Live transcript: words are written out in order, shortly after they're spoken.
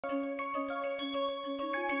Okay,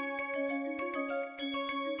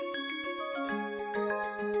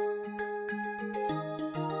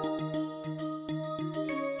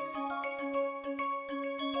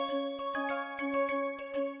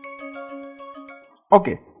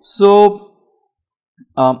 so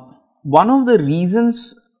one of the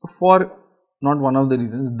reasons for, not one of the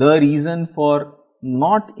reasons, the reason for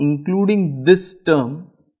not including this term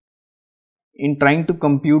in trying to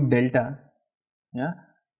compute delta, yeah,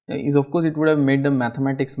 is of course it would have made the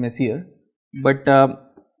mathematics messier, but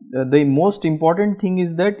the most important thing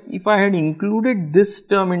is that if I had included this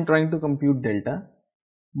term in trying to compute delta,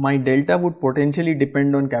 my delta would potentially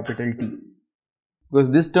depend on capital T, because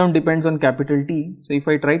this term depends on capital T. So, if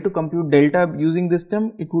I try to compute delta using this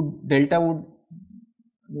term, delta would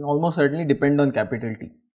almost certainly depend on capital T,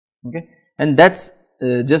 okay, and that is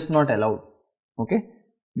just not allowed, okay,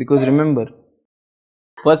 because remember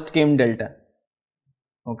first came delta,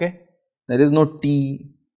 okay, there is no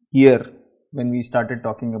T here when we started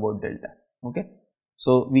talking about delta, okay.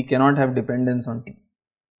 So, we cannot have dependence on T,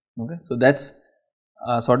 okay. So, that is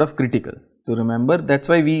sort of critical to remember. That is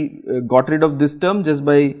why we got rid of this term just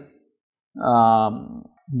by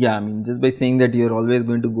just by saying that you are always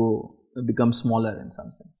going to become smaller in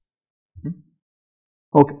some sense.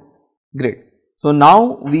 Okay, great. So,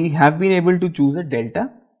 now we have been able to choose a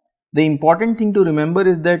delta. The important thing to remember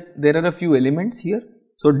is that there are a few elements here.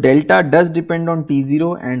 So, delta does depend on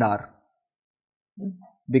T0 and R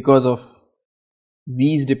because of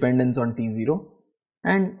V's dependence on T0,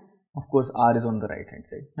 and of course R is on the right hand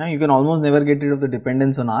side. Now, you can almost never get rid of the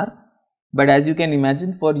dependence on R, but as you can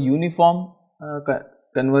imagine, for uniform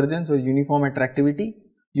convergence or uniform attractivity,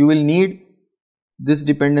 you will need this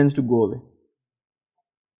dependence to go away.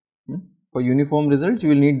 For uniform results, you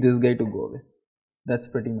will need this guy to go away. That is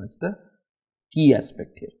pretty much the key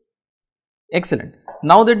aspect here. Excellent.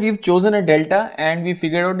 Now that we have chosen a delta and we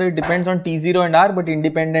figured out that it depends on T0 and R, but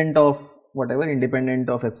independent of whatever, independent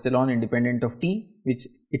of epsilon, independent of T, which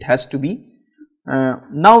it has to be.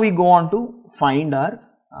 Now we go on to find our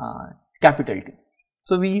capital T.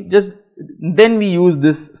 So, we use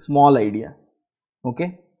this small idea,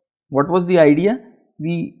 okay. What was the idea?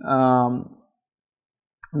 We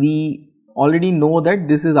already know that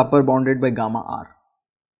this is upper bounded by gamma R.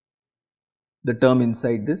 The term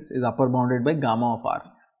inside this is upper bounded by gamma of R,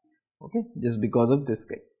 okay, just because of this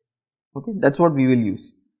guy, okay. That is what we will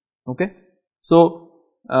use, okay. So,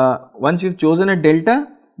 once you have chosen a delta,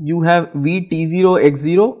 you have V T0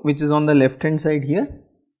 x0, which is on the left hand side here,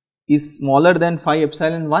 is smaller than phi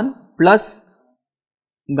epsilon 1 plus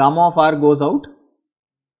gamma of R goes out,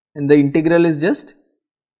 and the integral is just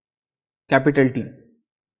capital T,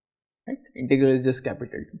 right, integral is just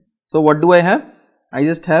capital T. So, what do I have? I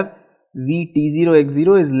just have V T0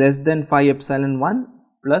 x0 is less than phi epsilon 1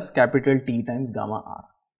 plus capital T times gamma R.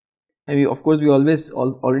 And we, of course, we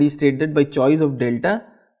already state that by choice of delta,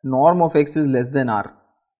 norm of x is less than R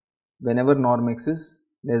whenever norm x is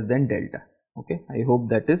less than delta, okay. I hope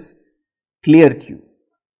that is clear to you,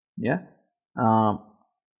 yeah.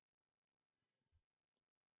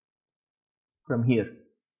 From here,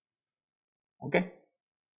 okay,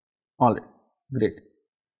 alright, great.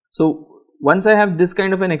 So, once I have this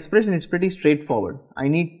kind of an expression, it is pretty straightforward.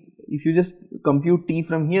 If you just compute T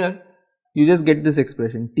from here, you just get this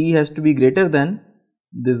expression, T has to be greater than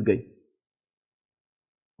this guy,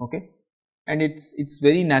 okay, and it's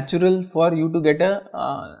very natural for you to get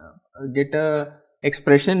a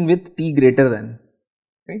expression with T greater than,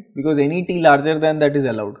 right, because any T larger than that is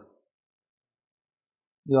allowed.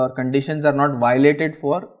 Your conditions are not violated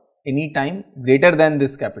for any time greater than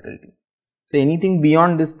this capital T. So, anything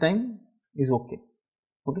beyond this time is okay,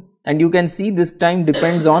 okay, and you can see this time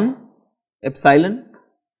depends on epsilon,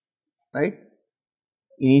 right,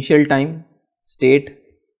 initial time, state,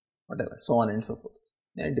 whatever, so on and so forth.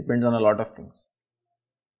 Yeah, it depends on a lot of things,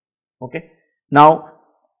 okay. Now,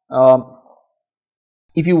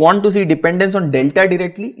 if you want to see dependence on delta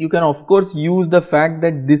directly, you can of course use the fact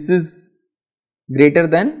that this is greater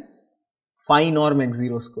than phi norm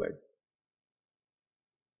x0 squared,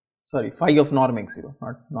 sorry, phi of norm x0,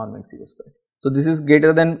 not norm x0 squared. So, this is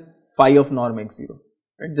greater than phi of norm x0,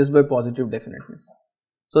 right, just by positive definiteness.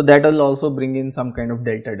 So, that will also bring in some kind of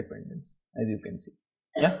delta dependence, as you can see,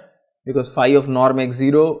 yeah, because phi of norm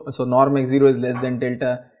x0, so norm x0 is less than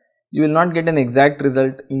delta, you will not get an exact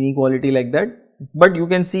result inequality like that, but you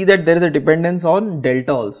can see that there is a dependence on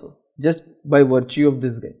delta also, just by virtue of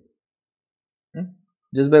this guy,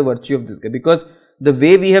 just by virtue of this guy, because the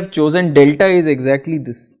way we have chosen delta is exactly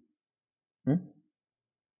this,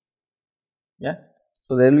 yeah.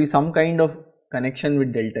 So, there will be some kind of connection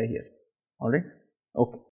with delta here, alright,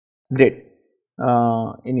 okay. great.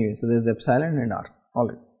 Anyway, so there is epsilon and r,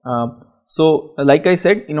 alright. So like I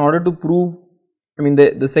said, in order to prove, I mean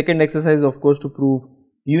the second exercise is of course to prove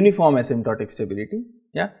uniform asymptotic stability,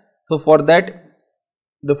 yeah. So for that,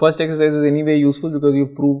 the first exercise is anyway useful because you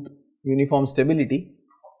have proved uniform stability.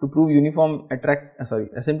 To prove uniform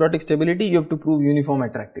asymptotic stability, you have to prove uniform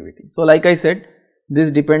attractivity. So like I said, this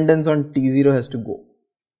dependence on T0 has to go,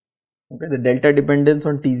 okay, the delta dependence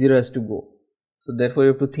on T0 has to go. So therefore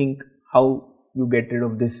you have to think how you get rid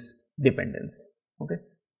of this dependence, okay,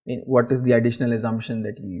 what is the additional assumption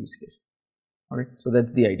that you use here, alright. So that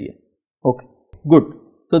is the idea, okay, good.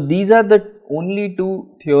 So these are the only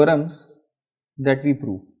two theorems that we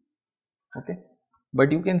prove, okay,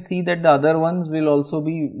 but you can see that the other ones will also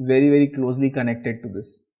be very closely connected to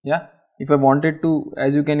this, yeah. If I wanted to,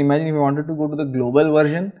 as you can imagine, if I wanted to go to the global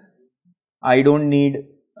version, I don't need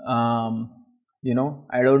you know,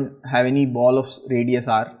 I don't have any ball of radius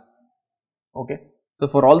r, okay. So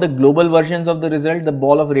for all the global versions of the result, the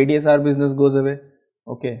ball of radius r business goes away,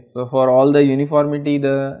 okay. So for all the uniformity,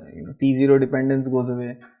 the T0 dependence goes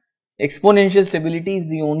away. Exponential stability is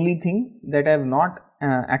the only thing that I have not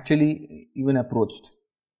actually even approached,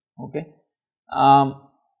 okay.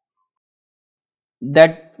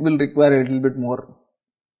 That will require a little bit more,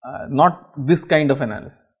 not this kind of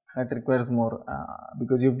analysis, that requires more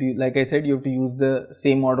because you have to, like I said, you have to use the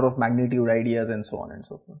same order of magnitude ideas and so on and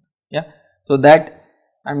so forth, yeah. So that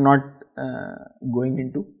I am not going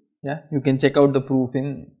into, yeah. You can check out the proof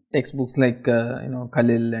in textbooks like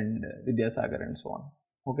Khalil and Vidyasagar and so on,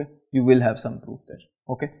 okay. You will have some proof there,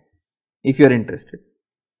 okay, if you are interested.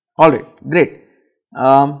 Alright, great.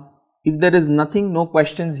 If there is nothing, no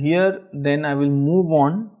questions here, then I will move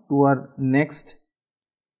on to our next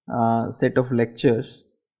set of lectures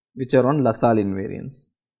which are on Salle invariance,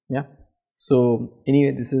 yeah. So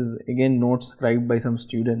anyway, this is again notes scribed by some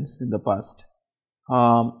students in the past.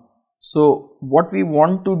 So what we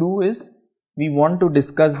want to do is, we want to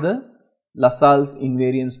discuss the Lassalle's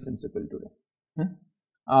invariance principle today.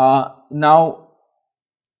 Now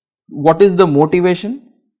what is the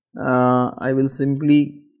motivation? I will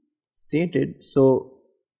simply state it. So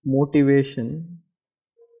motivation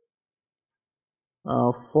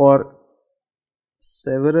for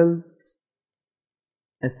several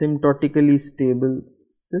asymptotically stable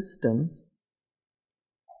systems,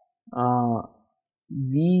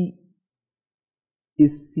 V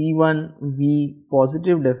is C1 V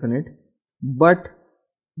positive definite, but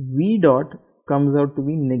V dot comes out to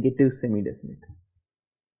be negative semi definite,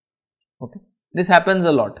 okay. This happens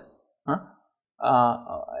a lot,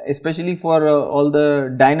 especially for all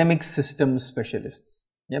the dynamic systems specialists,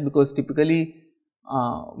 yeah, because typically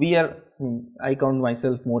I count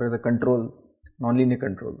myself more as a control, nonlinear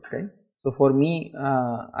controls, right. So for me,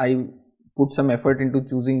 I put some effort into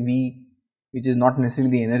choosing V which is not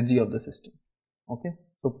necessarily the energy of the system, okay.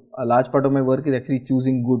 So a large part of my work is actually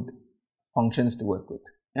choosing good functions to work with,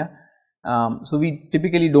 yeah. So we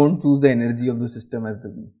typically don't choose the energy of the system as the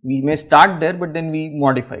V. We may start there, but then we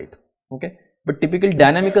modify it, okay. But typical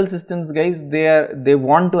dynamical systems, guys, they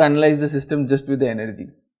want to analyze the system just with the energy,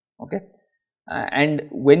 okay. And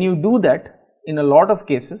when you do that, in a lot of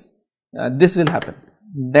cases, this will happen,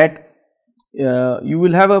 that you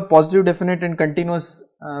will have a positive definite and continuous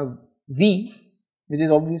V, which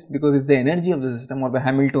is obvious because it is the energy of the system, or the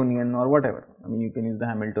Hamiltonian, or whatever. I mean, you can use the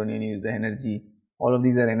Hamiltonian, use the energy, all of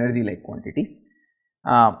these are energy like quantities,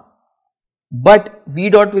 but V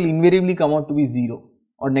dot will invariably come out to be 0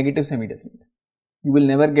 or negative semi definite. You will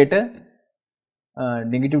never get a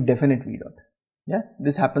negative definite V dot, yeah.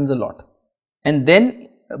 This happens a lot. And then,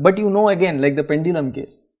 but again, like the pendulum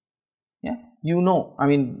case, yeah, I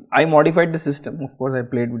mean, I modified the system, of course I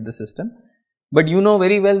played with the system, but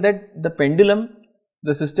very well that the pendulum,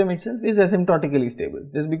 the system itself is asymptotically stable.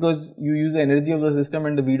 Just because you use the energy of the system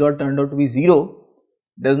and the V dot turned out to be 0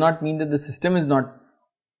 does not mean that the system is not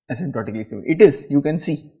asymptotically stable. It is, you can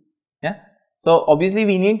see, yeah. So obviously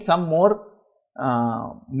we need some more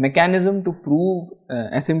mechanism to prove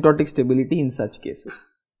asymptotic stability in such cases,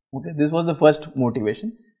 okay. This was the first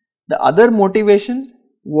motivation. The other motivation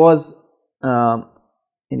was,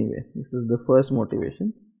 anyway, this is the first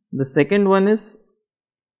motivation. The second one is,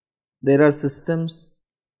 there are systems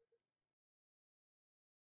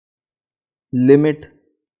limit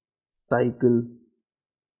cycle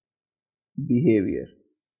behavior,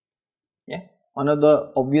 yeah. One of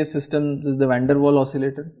the obvious systems is the van der Waals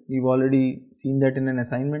oscillator. We've already seen that in an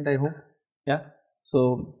assignment, I hope, yeah.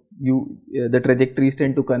 So the trajectories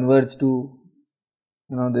tend to converge to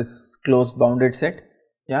this closed bounded set,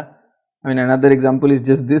 yeah. I mean, another example is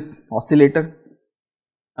just this oscillator.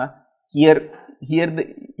 Here here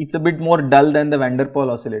it's a bit more dull than the van der Pol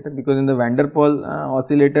oscillator, because in the van der Pol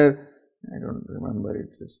oscillator, I don't remember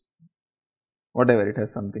it, just whatever, it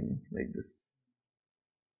has something like this.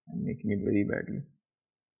 I am making it very badly,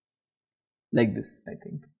 like this, I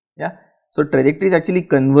think. Yeah. So trajectories actually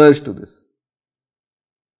converge to this,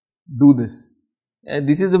 do this.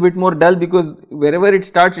 This is a bit more dull because wherever it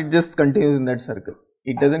starts, it just continues in that circle.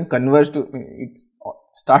 It doesn't converge to, it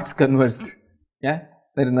starts converged. Yeah,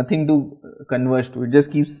 there is nothing to converge to, it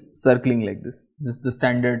just keeps circling like this. This is the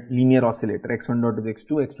standard linear oscillator, x1 dot is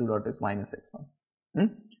x2, x2 dot is minus x1.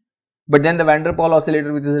 But then the van der Pol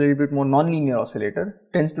oscillator, which is a little bit more non-linear oscillator,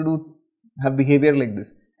 tends to have behavior like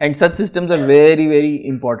this, and such systems are very, very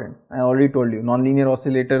important. I already told you, non-linear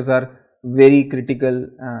oscillators are very critical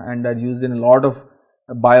and are used in a lot of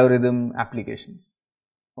biorhythm applications.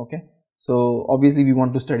 Okay, so obviously we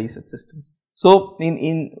want to study such systems. So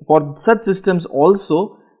for such systems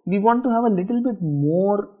also, we want to have a little bit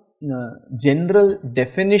more general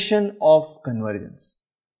definition of convergence.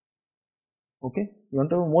 Okay, we want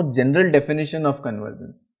to have a more general definition of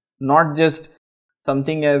convergence, not just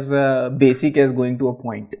something as basic as going to a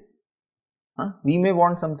point. We may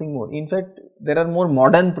want something more. In fact, there are more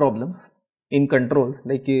modern problems in controls,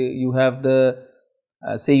 like you have the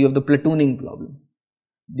say you have the platooning problem.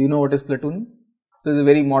 Do you know what is platooning? So, it is a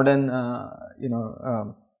very modern I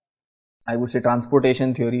would say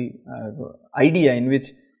transportation theory idea, in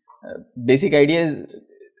which basic idea is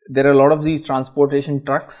there are a lot of these transportation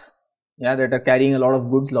trucks, yeah, that are carrying a lot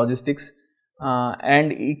of goods, logistics,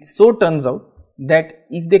 and it so turns out that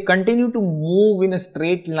if they continue to move in a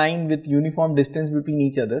straight line with uniform distance between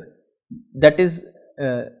each other, that is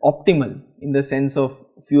optimal in the sense of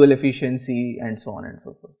fuel efficiency and so on and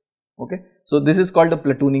so forth. Okay. So, this is called the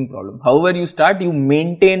platooning problem. However you start, you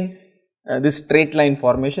maintain this straight line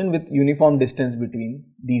formation with uniform distance between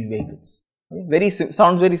these vehicles. Okay.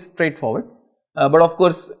 Sounds very straightforward, but of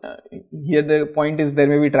course here the point is there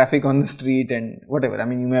may be traffic on the street and whatever. I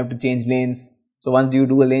mean, you may have to change lanes. So, once you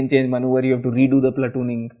do a lane change maneuver, you have to redo the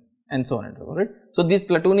platooning and so on and so forth. Right? So, these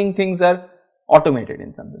platooning things are automated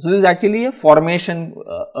in some way. So, this is actually a formation,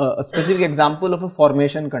 a specific example of a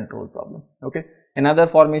formation control problem. Okay. Another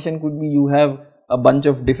formation could be you have a bunch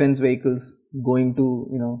of defense vehicles going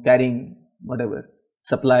to, carrying whatever,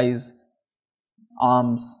 supplies,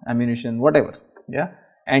 arms, ammunition, whatever, yeah,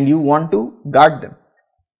 and you want to guard them,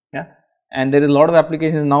 yeah, and there is a lot of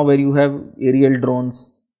applications now where you have aerial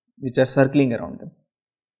drones which are circling around them,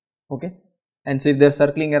 okay, and so if they are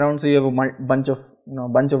circling around, so you have a bunch of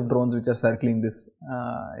drones which are circling this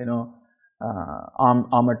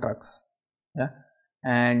armored trucks, yeah,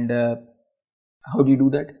 and how do you do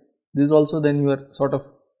that? This is also then you are sort of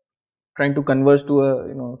trying to converge to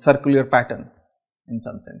a circular pattern in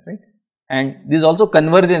some sense, right? And this is also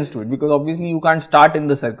convergence to it, because obviously you can't start in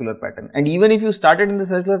the circular pattern, and even if you started in the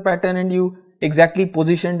circular pattern and you exactly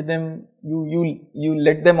positioned them, you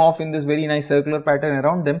let them off in this very nice circular pattern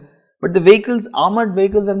around them, but the vehicles, armored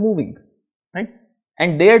vehicles, are moving, right?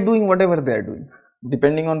 And they are doing whatever they are doing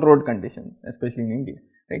depending on road conditions, especially in India,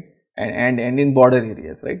 right? And in border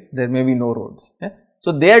areas, right? There may be no roads. Yeah?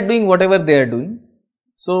 So, they are doing whatever they are doing.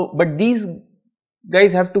 So, but these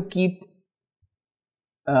guys have to keep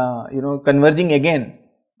converging again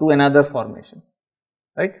to another formation,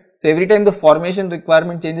 right? So, every time the formation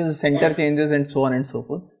requirement changes, the center changes and so on and so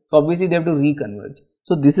forth. So, obviously, they have to reconverge.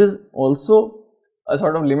 So, this is also a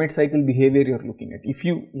sort of limit cycle behavior you are looking at. If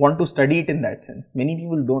you want to study it in that sense,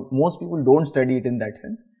 most people don't study it in that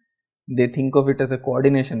sense. They think of it as a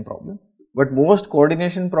coordination problem, but most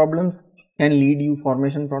coordination problems can lead you,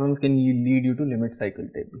 formation problems can lead you to limit cycle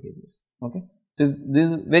type behaviors. Okay. So,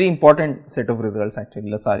 this is very important set of results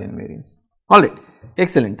actually, Salle invariance. Alright,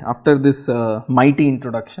 excellent. After this mighty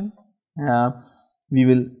introduction, we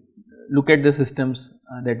will look at the systems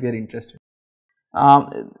that we are interested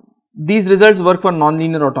in. These results work for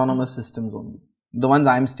nonlinear autonomous systems only, the ones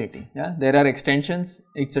I am stating. Yeah, there are extensions.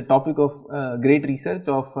 It's a topic of great research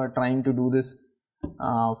of trying to do this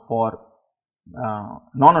for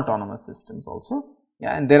non-autonomous systems also.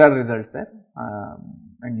 Yeah, and there are results there,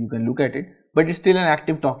 and you can look at it. But it's still an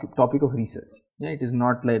active topic of research. Yeah, it is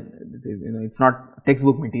not like it's not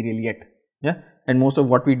textbook material yet. Yeah, and most of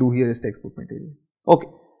what we do here is textbook material. Okay.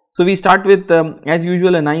 So, we start with as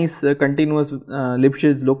usual a nice continuous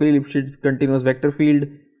Lipschitz, locally Lipschitz continuous vector field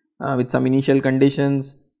with some initial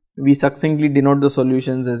conditions. We succinctly denote the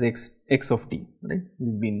solutions as x of t, right?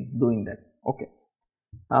 We have been doing that, okay.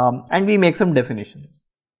 And we make some definitions,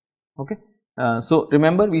 okay. So,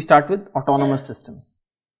 remember we start with autonomous systems,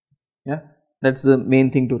 yeah, that is the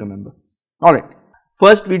main thing to remember. Alright,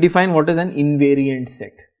 first we define what is an invariant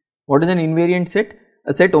set. What is an invariant set?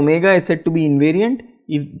 A set omega is said to be invariant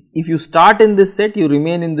if you start in this set, you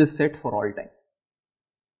remain in this set for all time.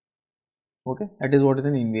 Okay, that is what is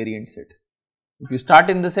an invariant set. If you start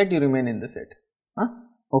in the set, you remain in the set.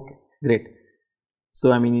 Okay, great.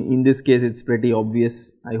 So, I mean, in this case it is pretty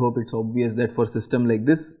obvious. I hope it is obvious that for system like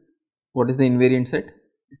this, what is the invariant set?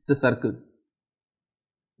 It is a circle,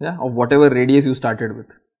 yeah, of whatever radius you started with.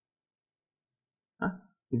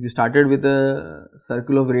 If you started with a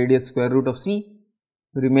circle of radius square root of c,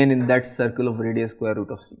 remain in that circle of radius square root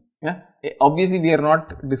of c. Yeah, obviously we are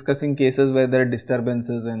not discussing cases where there are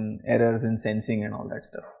disturbances and errors in sensing and all that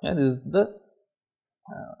stuff. Yeah, this is the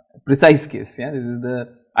precise case. Yeah, this is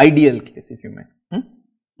the ideal case, if you may.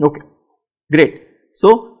 Okay, great.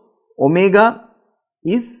 So omega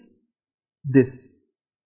is this.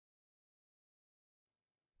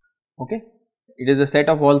 Okay, it is a set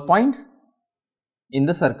of all points in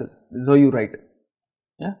the circle. This is how you write.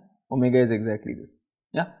 Yeah, omega is exactly this.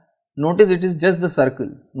 Yeah, notice it is just the circle,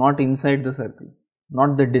 not inside the circle,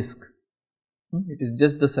 not the disk. It is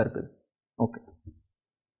just the circle. Okay.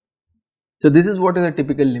 So this is what is a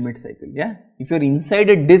typical limit cycle. Yeah, if you are inside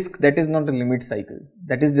a disk, that is not a limit cycle,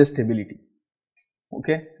 that is just stability.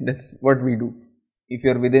 Okay, that is what we do. If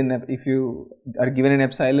you are within, if you are given an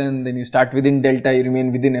epsilon, then you start within delta, you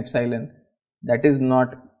remain within epsilon. That is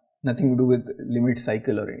not nothing to do with limit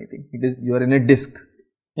cycle or anything. It is you are in a disk.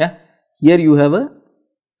 Yeah, here you have a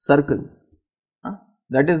circle.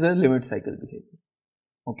 That is a limit cycle behavior.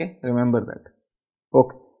 Okay, remember that.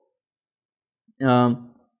 Okay.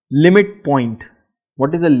 Limit point.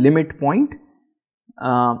 What is a limit point?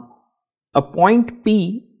 A point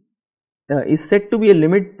P is said to be a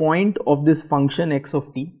limit point of this function x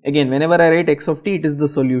of t. Again, whenever I write x of t, it is the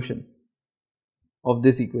solution of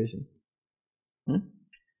this equation.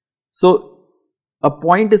 So, a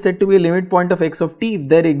point is said to be a limit point of x of t if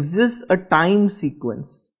there exists a time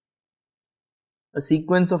sequence, a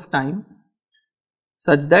sequence of time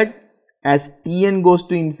such that as Tn goes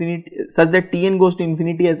to infinity, such that Tn goes to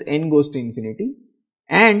infinity as n goes to infinity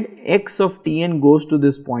and x of Tn goes to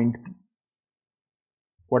this point P,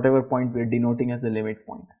 whatever point we are denoting as the limit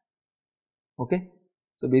point. Okay.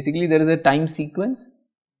 So basically there is a time sequence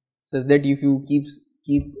such that if you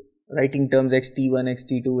keep writing terms xt1,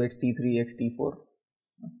 xt2, xt3, xt4,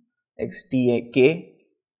 xtk,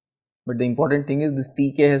 but the important thing is this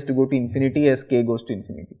tk has to go to infinity as k goes to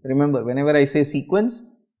infinity. Remember, whenever I say sequence,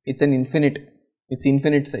 it's an infinite, it's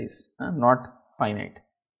infinite size, not finite.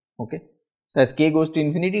 Okay. So as k goes to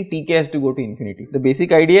infinity, tk has to go to infinity. The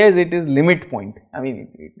basic idea is it is limit point. I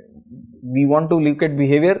mean, we want to look at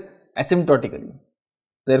behavior asymptotically.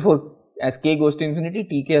 Therefore, as k goes to infinity,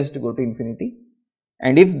 tk has to go to infinity.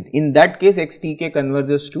 And if in that case xtk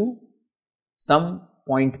converges to some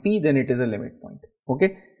point p, then it is a limit point.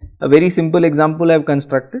 Okay. A very simple example I have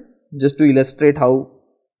constructed just to illustrate how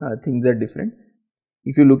things are different.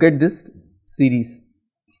 If you look at this series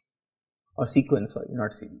or sequence, sorry,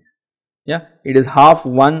 not series. Yeah, it is half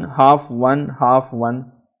 1, half 1, half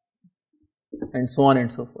 1 and so on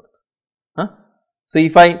and so forth. So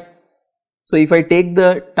if I take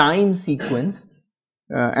the time sequence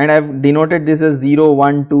and I have denoted this as 0,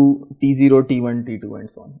 1, 2, T0, T1, T2 and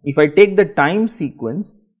so on. If I take the time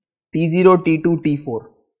sequence T0, T2, T4,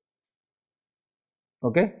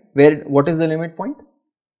 okay, where what is the limit point?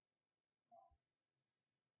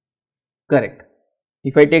 Correct.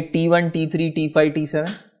 If I take T1, T3, T5,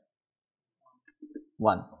 T7,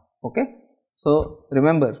 1. Okay. So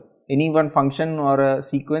remember, any one function or a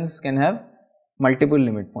sequence can have multiple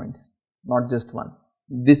limit points, not just one.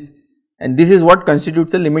 This is what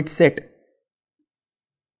constitutes a limit set.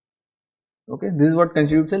 Okay, this is what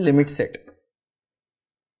constitutes a limit set.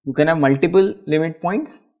 You can have multiple limit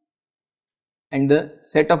points and the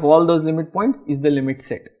set of all those limit points is the limit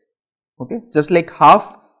set. Okay, just like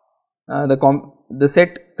half, the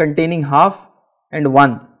set containing half and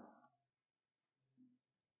 1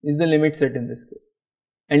 is the limit set in this case.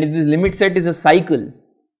 And if this limit set is a cycle,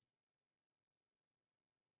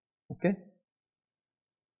 okay,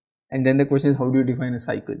 and then the question is how do you define a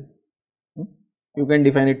cycle? You can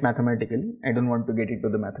define it mathematically. I don't want to get into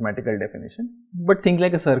the mathematical definition, but think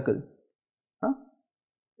like a circle.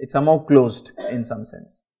 It's somehow closed in some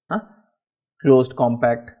sense. Closed,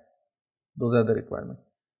 compact, those are the requirements.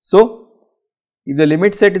 So if the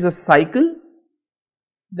limit set is a cycle,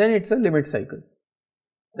 then it's a limit cycle.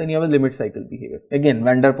 Then you have a limit cycle behavior. Again,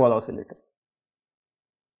 van der Pol oscillator.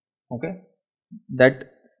 Okay,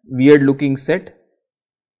 that weird looking set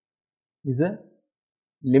is a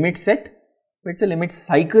limit set, but it's a limit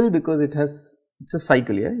cycle because it has it's a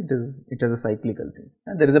cycle, yeah, it has a cyclical thing.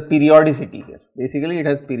 And there is a periodicity here. Basically, it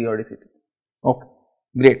has periodicity. Okay,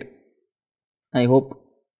 great. I hope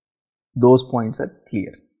those points are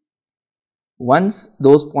clear. Once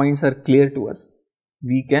those points are clear to us,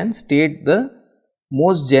 we can state the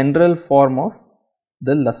most general form of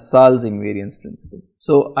the Lassalle's invariance principle.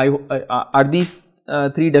 So, are these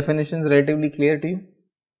three definitions relatively clear to you?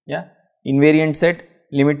 Yeah, invariant set,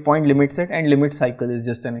 limit point, limit set, and limit cycle is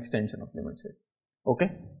just an extension of limit set.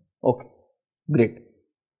 Okay, okay, great.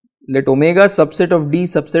 Let omega subset of D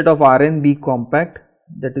subset of Rn be compact,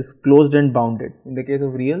 that is closed and bounded. In the case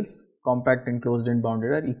of reals, compact and closed and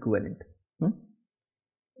bounded are equivalent.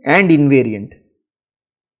 And invariant.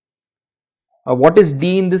 What is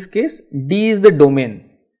D in this case? D is the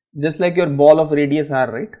domain, just like your ball of radius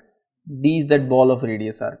R, right? D is that ball of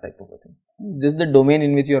radius R type of a thing. This is the domain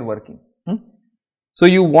in which you are working. So,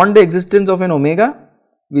 you want the existence of an omega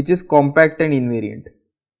which is compact and invariant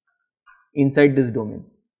inside this domain.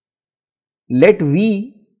 Let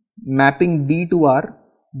V mapping D to R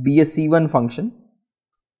be a C1 function,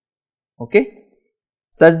 okay,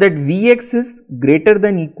 such that Vx is greater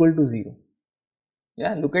than equal to 0.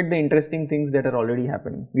 Yeah, look at the interesting things that are already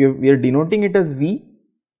happening. We are denoting it as V,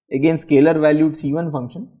 again scalar valued C1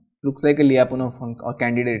 function, looks like a Lyapunov function or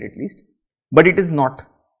candidate at least, but it is not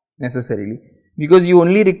necessarily, because you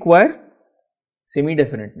only require semi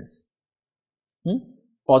definiteness.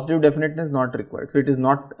 Positive definiteness not required. So, it is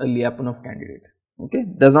not a Lyapunov candidate, okay,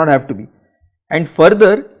 does not have to be. And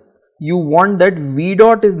further, you want that V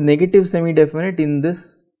dot is negative semi definite in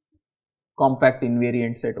this compact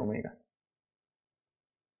invariant set omega.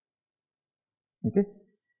 Okay.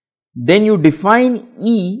 Then you define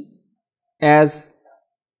E as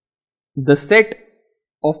the set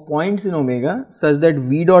of points in omega such that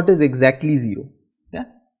V dot is exactly 0. Yeah,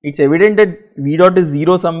 it is evident that V dot is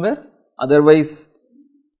 0 somewhere, otherwise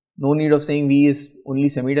no need of saying V is only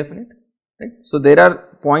semi definite, right. So, there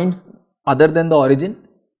are points other than the origin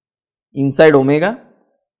inside omega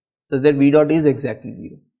such that V dot is exactly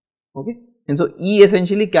 0, okay. And so, E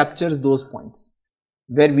essentially captures those points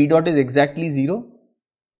where V dot is exactly 0,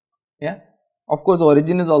 yeah. Of course,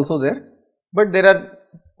 origin is also there, but there are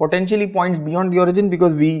potentially points beyond the origin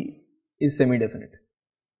because V is semi definite.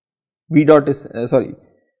 V dot is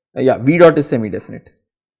V dot is semi definite.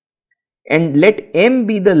 And let M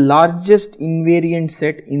be the largest invariant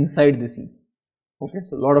set inside this E. Okay,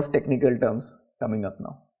 so a lot of technical terms coming up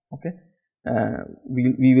now. Okay,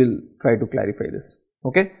 we will try to clarify this.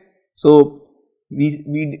 Okay, so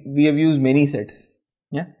we have used many sets.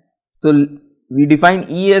 Yeah, so we define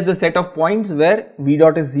E as the set of points where V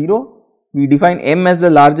dot is 0. We define M as the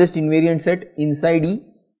largest invariant set inside E.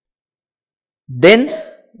 Then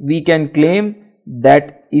we can claim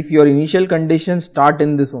that if your initial conditions start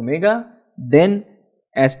in this omega, then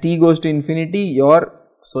as t goes to infinity, your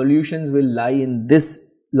solutions will lie in this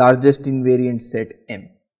largest invariant set M.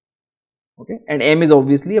 Okay, and M is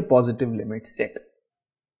obviously a positive limit set.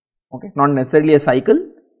 Okay, not necessarily a cycle,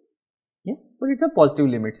 yeah, but it is a positive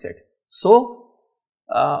limit set. So,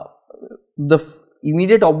 the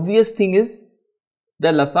immediate obvious thing is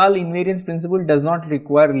the Lassalle invariance principle does not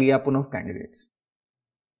require Lyapunov candidates.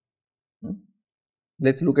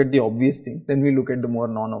 Let us look at the obvious things, then we look at the more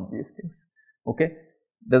non-obvious things. Okay,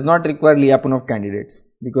 does not require Lyapunov candidates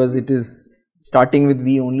because it is starting with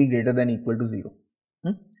V only greater than equal to 0.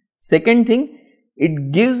 Second thing,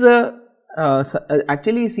 it gives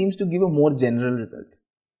actually seems to give a more general result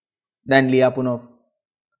than Lyapunov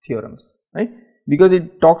theorems, right, because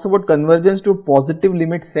it talks about convergence to a positive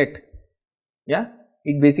limit set. Yeah,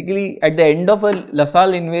 it basically at the end of a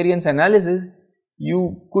Lassalle invariance analysis,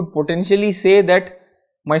 you could potentially say that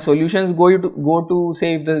my solutions go to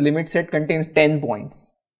say if the limit set contains 10 points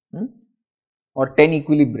or 10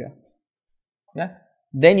 equilibria, yeah,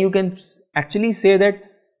 then you can actually say that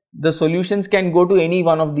the solutions can go to any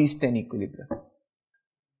one of these 10 equilibria.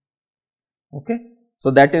 Okay,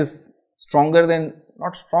 so that is stronger than,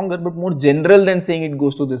 not stronger but more general than saying it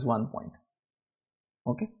goes to this one point.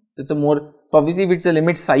 Okay, so it's a more, so obviously if it's a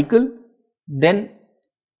limit cycle, then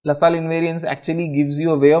Lassalle invariance actually gives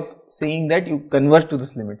you a way of saying that you converge to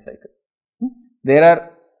this limit cycle. There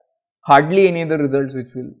are hardly any other results which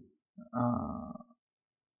will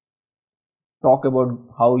talk about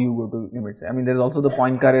how you go to limit cycle. I mean, there is also the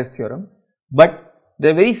Poincaré's theorem, but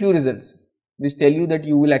there are very few results which tell you that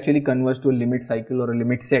you will actually converge to a limit cycle or a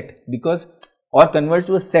limit set, because, or converge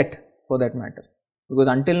to a set for that matter, because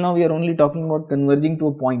until now we are only talking about converging to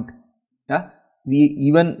a point. Yeah,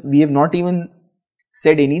 we have not even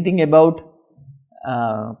said anything about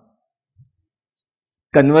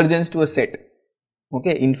convergence to a set.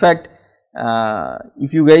 Okay, in fact,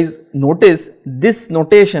 if you guys notice, this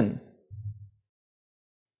notation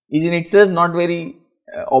is in itself not very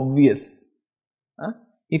obvious.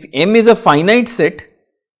 If M is a finite set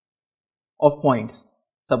of points,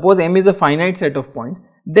 suppose M is a finite set of points,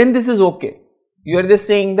 then this is okay. You are just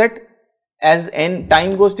saying that as n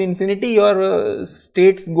time goes to infinity, your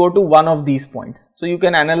states go to one of these points. So you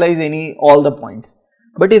can analyze all the points.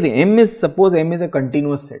 But if M is, suppose M is a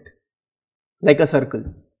continuous set, like a circle,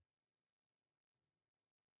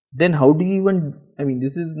 then how do you even, I mean,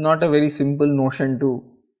 this is not a very simple notion to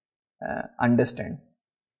understand.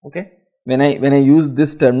 Okay, when I use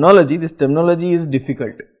this terminology is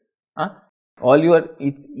difficult.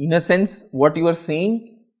 It's in a sense what you are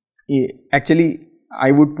saying. Actually,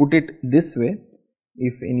 I would put it this way,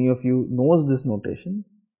 if any of you knows this notation.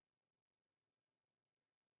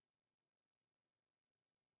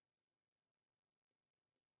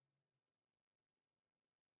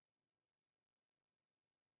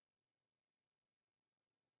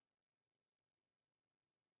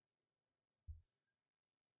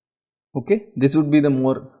 Okay, this would be the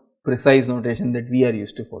more precise notation that we are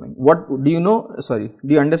used to following. What do you know? Sorry,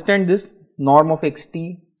 do you understand this norm of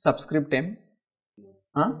xt subscript m?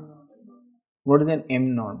 What is an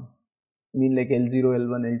m norm? You mean like L0,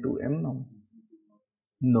 L1, L2, m norm?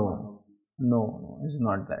 No, it's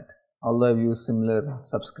not that. Although I've used similar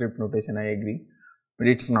subscript notation, I agree, but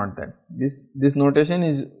it's not that. This notation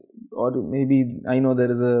is, or maybe I know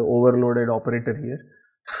there is a overloaded operator here,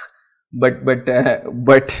 but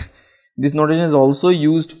this notation is also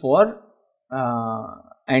used for,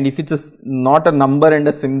 and if it's not a number and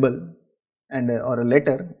a symbol and or a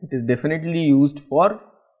letter, it is definitely used for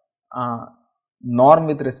norm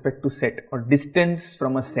with respect to set or distance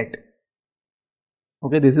from a set.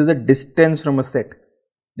 Okay, this is a distance from a set.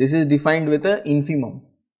 This is defined with a infimum.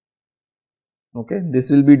 Okay, this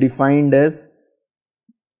will be defined as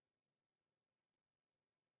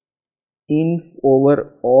inf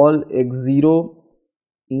over all x0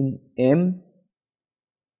 in M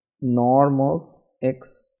norm of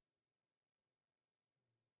x.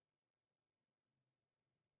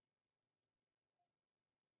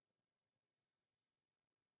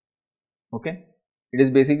 Okay, it is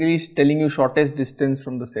basically telling you shortest distance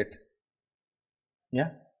from the set.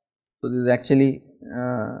 Yeah, so this is actually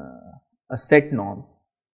a set norm,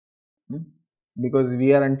 because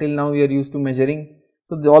we are, until now we are used to measuring.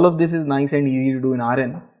 So all of this is nice and easy to do in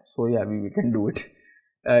Rn. So yeah, we can do it.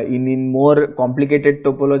 In more complicated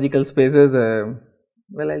topological spaces,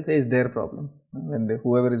 well, I'll say it's their problem. When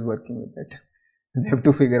whoever is working with that, they have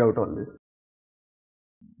to figure out all this.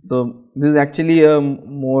 So this is actually a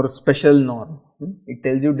more special norm. It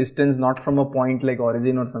tells you distance not from a point like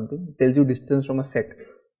origin or something. It tells you distance from a set.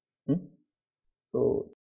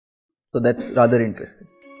 So that's rather interesting.